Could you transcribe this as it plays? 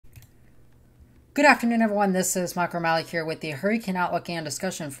Good afternoon, everyone. This is Michael O'Malley here with the Hurricane Outlook and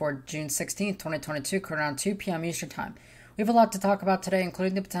discussion for June 16th, 2022, around 2 p.m. Eastern Time. We have a lot to talk about today,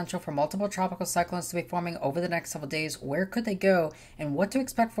 including the potential for multiple tropical cyclones to be forming over the next several days. Where could they go, and what to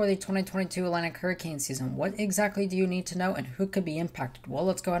expect for the 2022 Atlantic hurricane season? What exactly do you need to know, and who could be impacted? Well,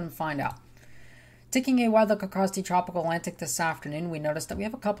 let's go ahead and find out. Taking a wide look across the tropical Atlantic this afternoon, we noticed that we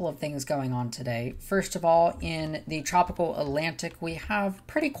have a couple of things going on today. First of all, in the tropical Atlantic, we have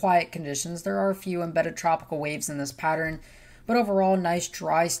pretty quiet conditions. There are a few embedded tropical waves in this pattern, but overall, nice,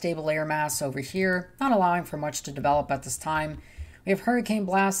 dry, stable air mass over here, not allowing for much to develop at this time. We have hurricane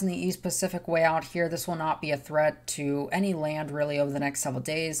blasts in the East Pacific way out here. This will not be a threat to any land really over the next several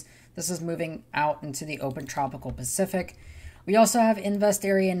days. This is moving out into the open tropical Pacific. We also have Invest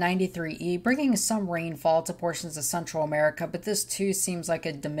Area 93E bringing some rainfall to portions of Central America, but this too seems like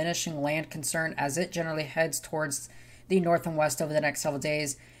a diminishing land concern as it generally heads towards the north and west over the next several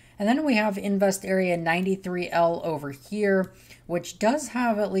days. And then we have Invest Area 93L over here, which does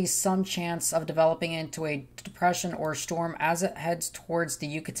have at least some chance of developing into a depression or storm as it heads towards the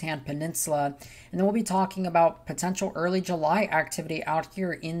Yucatan Peninsula. And then we'll be talking about potential early July activity out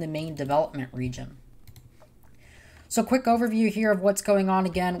here in the main development region. So quick overview here of what's going on.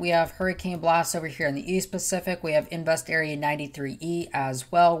 Again, we have hurricane blasts over here in the East Pacific. We have Invest Area 93E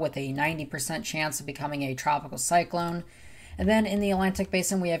as well with a 90% chance of becoming a tropical cyclone. And then in the Atlantic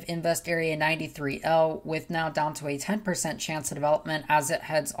Basin, we have Invest Area 93L with now down to a 10% chance of development as it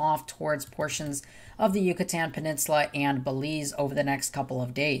heads off towards portions of the Yucatan Peninsula and Belize over the next couple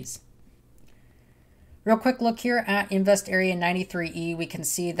of days. Real quick look here at Invest Area 93E, we can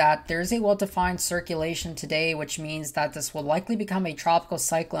see that there's a well-defined circulation today, which means that this will likely become a tropical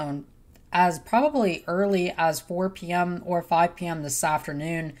cyclone as probably early as 4 p.m. or 5 p.m. this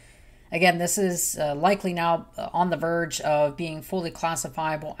afternoon. Again, this is likely now on the verge of being fully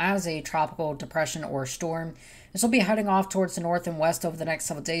classifiable as a tropical depression or storm. This will be heading off towards the north and west over the next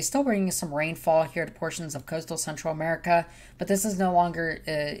several days, still bringing some rainfall here to portions of coastal Central America, but this is no longer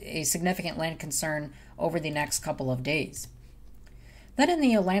a significant land concern over the next couple of days. Then in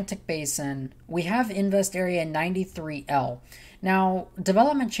the Atlantic Basin, we have Invest Area 93L. Now,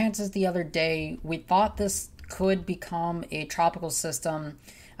 development chances the other day, we thought this could become a tropical system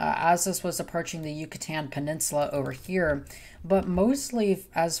as this was approaching the Yucatan Peninsula over here. But mostly,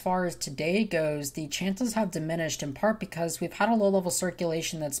 as far as today goes, the chances have diminished in part because we've had a low-level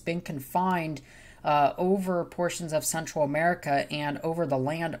circulation that's been confined over portions of Central America and over the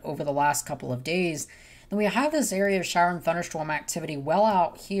land over the last couple of days. And we have this area of shower and thunderstorm activity well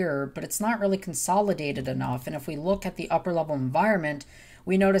out here, but it's not really consolidated enough. And if we look at the upper-level environment,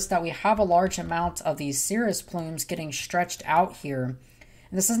 we notice that we have a large amount of these cirrus plumes getting stretched out here.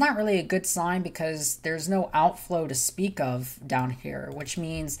 And this is not really a good sign because there's no outflow to speak of down here, which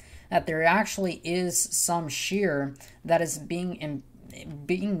means that there actually is some shear that is being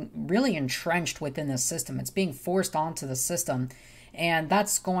really entrenched within the system. It's being forced onto the system, and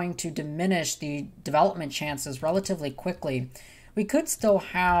that's going to diminish the development chances relatively quickly. We could still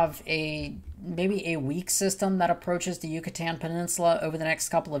have maybe a weak system that approaches the Yucatan Peninsula over the next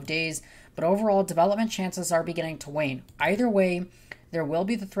couple of days, but overall development chances are beginning to wane. Either way, there will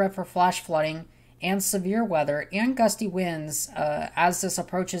be the threat for flash flooding and severe weather and gusty winds as this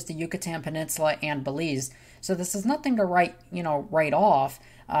approaches the Yucatan Peninsula and Belize. So this is nothing to write off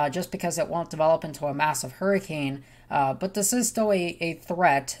just because it won't develop into a massive hurricane. But this is still a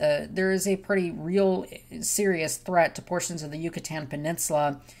threat. There is a pretty real, serious threat to portions of the Yucatan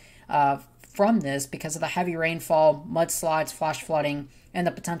Peninsula from this because of the heavy rainfall, mudslides, flash flooding, and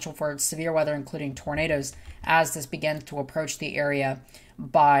the potential for severe weather, including tornadoes, as this begins to approach the area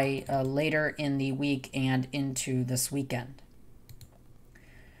by later in the week and into this weekend.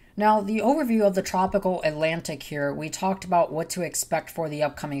 Now, the overview of the tropical Atlantic here, we talked about what to expect for the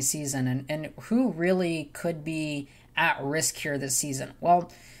upcoming season and who really could be at risk here this season. Well,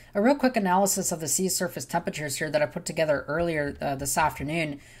 a real quick analysis of the sea surface temperatures here that I put together earlier this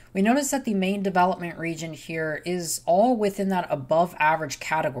afternoon, we noticed that the main development region here is all within that above average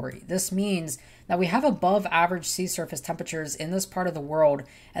category. This means that we have above average sea surface temperatures in this part of the world,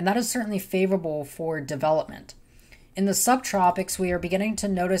 and that is certainly favorable for development. In the subtropics, we are beginning to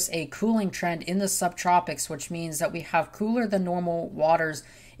notice a cooling trend in the subtropics, which means that we have cooler than normal waters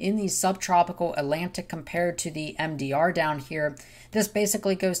in the subtropical Atlantic compared to the MDR down here. This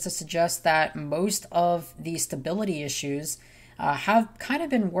basically goes to suggest that most of the stability issues have kind of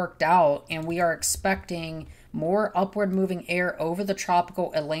been worked out, and we are expecting more upward moving air over the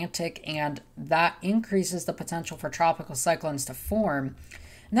tropical Atlantic, and that increases the potential for tropical cyclones to form.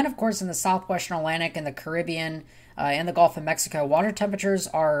 And then, of course, in the southwestern Atlantic and the Caribbean, and the Gulf of Mexico, water temperatures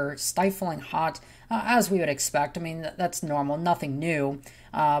are stifling hot, as we would expect. I mean, that's normal, nothing new.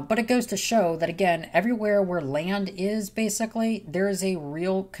 But it goes to show that, again, everywhere where land is, basically, there is a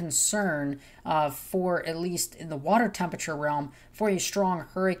real concern for, at least in the water temperature realm, for a strong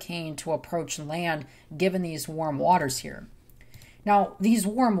hurricane to approach land, given these warm waters here. Now, these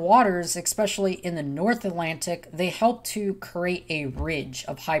warm waters, especially in the North Atlantic, they help to create a ridge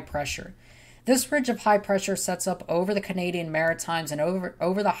of high pressure. This ridge of high pressure sets up over the Canadian Maritimes and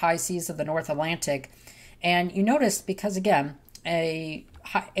over the high seas of the North Atlantic. And you notice, because again, a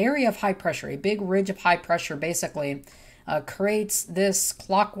area of high pressure, a big ridge of high pressure, basically creates this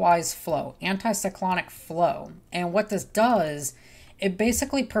clockwise flow, anticyclonic flow. And what this does, it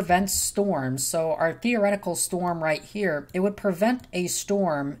basically prevents storms. So our theoretical storm right here, it would prevent a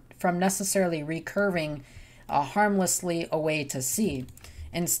storm from necessarily recurving harmlessly away to sea.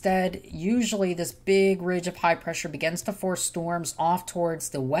 Instead, usually this big ridge of high pressure begins to force storms off towards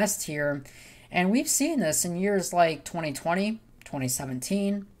the west here. And we've seen this in years like 2020,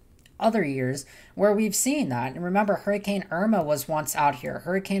 2017, other years where we've seen that. And remember, Hurricane Irma was once out here.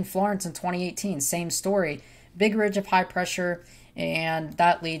 Hurricane Florence in 2018, same story. Big ridge of high pressure, and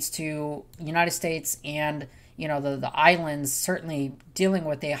that leads to United States and the islands certainly dealing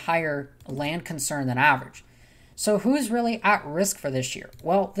with a higher land concern than average. So who's really at risk for this year?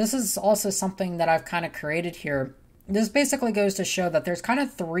 Well, this is also something that I've kind of created here. This basically goes to show that there's kind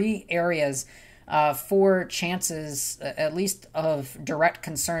of three areas for chances, at least of direct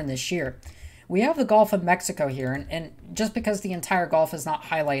concern this year. We have the Gulf of Mexico here, and just because the entire Gulf is not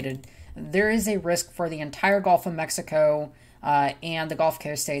highlighted, there is a risk for the entire Gulf of Mexico and the Gulf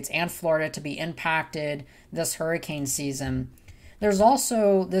Coast states and Florida to be impacted this hurricane season. There's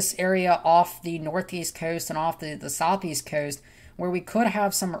also this area off the northeast coast and off the southeast coast where we could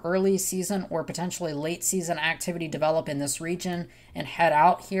have some early season or potentially late season activity develop in this region and head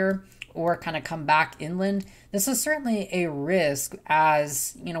out here or kind of come back inland. This is certainly a risk,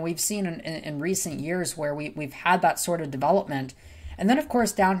 as we've seen in recent years where we've had that sort of development. And then, of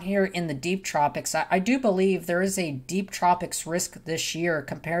course, down here in the deep tropics, I do believe there is a deep tropics risk this year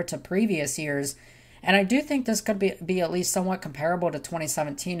compared to previous years. And I do think this could be at least somewhat comparable to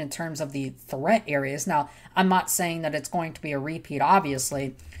 2017 in terms of the threat areas. Now, I'm not saying that it's going to be a repeat,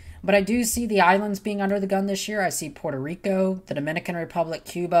 obviously, but I do see the islands being under the gun this year. I see Puerto Rico, the Dominican Republic,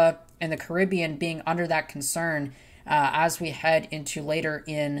 Cuba, and the Caribbean being under that concern as we head into later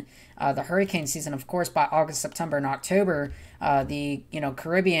in the hurricane season. Of course, by August, September, and October, the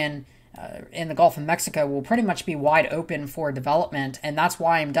Caribbean in the Gulf of Mexico will pretty much be wide open for development, and that's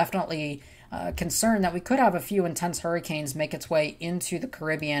why I'm definitely concerned that we could have a few intense hurricanes make its way into the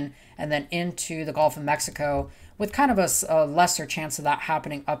Caribbean and then into the Gulf of Mexico, with kind of a lesser chance of that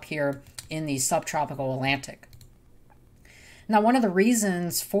happening up here in the subtropical Atlantic. Now, one of the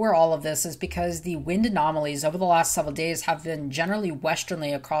reasons for all of this is because the wind anomalies over the last several days have been generally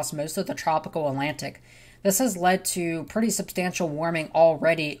westerly across most of the tropical Atlantic. This has led to pretty substantial warming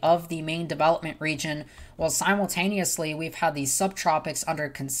already of the main development region, while simultaneously we've had the subtropics under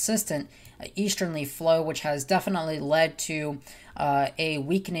consistent easterly flow, which has definitely led to a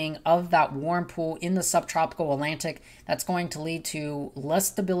weakening of that warm pool in the subtropical Atlantic. That's going to lead to less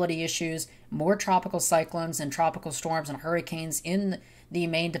stability issues, more tropical cyclones and tropical storms and hurricanes in the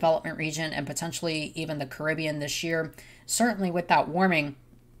main development region and potentially even the Caribbean this year. Certainly with that warming,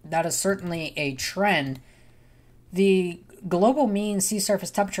 that is certainly a trend. The global mean sea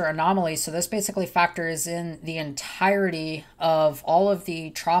surface temperature anomaly, so this basically factors in the entirety of all of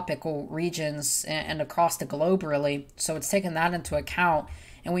the tropical regions and across the globe, really. So it's taken that into account.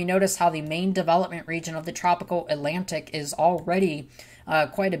 And we notice how the main development region of the tropical Atlantic is already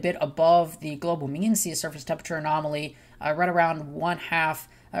quite a bit above the global mean sea surface temperature anomaly, right around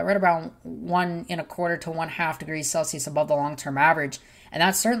 1.25 to 1/2 degrees Celsius above the long-term average. And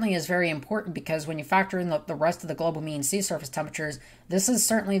that certainly is very important because when you factor in the rest of the global mean sea surface temperatures, this is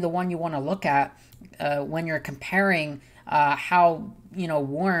certainly the one you want to look at when you're comparing how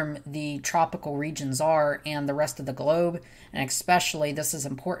warm the tropical regions are and the rest of the globe. And especially this is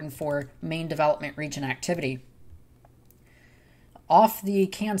important for main development region activity. Off the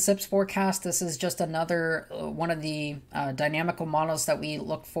CAN-SIPS forecast, this is just another one of the dynamical models that we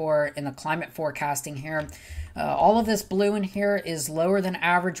look for in the climate forecasting here. All of this blue in here is lower than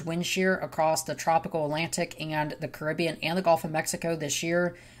average wind shear across the tropical Atlantic and the Caribbean and the Gulf of Mexico this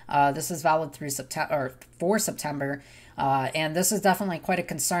year. This is valid through September. And this is definitely quite a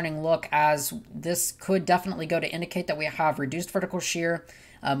concerning look, as this could definitely go to indicate that we have reduced vertical shear,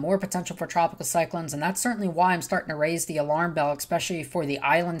 more potential for tropical cyclones, and that's certainly why I'm starting to raise the alarm bell, especially for the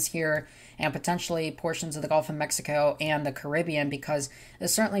islands here and potentially portions of the Gulf of Mexico and the Caribbean, because it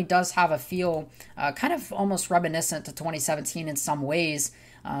certainly does have a feel kind of almost reminiscent to 2017 in some ways.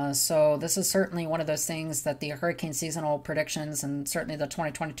 So this is certainly one of those things that the hurricane seasonal predictions and certainly the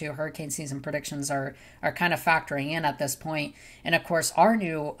 2022 hurricane season predictions are kind of factoring in at this point. And of course, our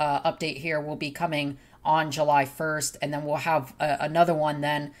new update here will be coming on July 1st, and then we'll have another one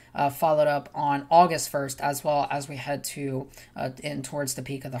then followed up on August 1st, as well as we head to in towards the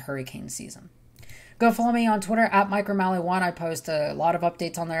peak of the hurricane season. Go follow me on Twitter at MikeRomali1. I post a lot of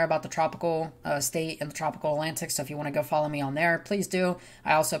updates on there about the tropical state and the tropical Atlantic. So if you want to go follow me on there, please do.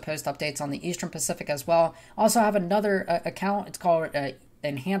 I also post updates on the Eastern Pacific as well. Also have another account. It's called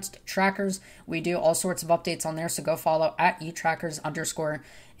Enhanced Trackers. We do all sorts of updates on there. So go follow at etrackers_.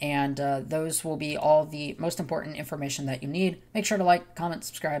 And those will be all the most important information that you need. Make sure to like, comment,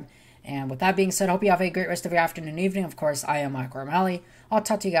 subscribe. And with that being said, I hope you have a great rest of your afternoon and evening. Of course, I am Mike Romali. I'll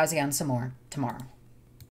talk to you guys again some more tomorrow.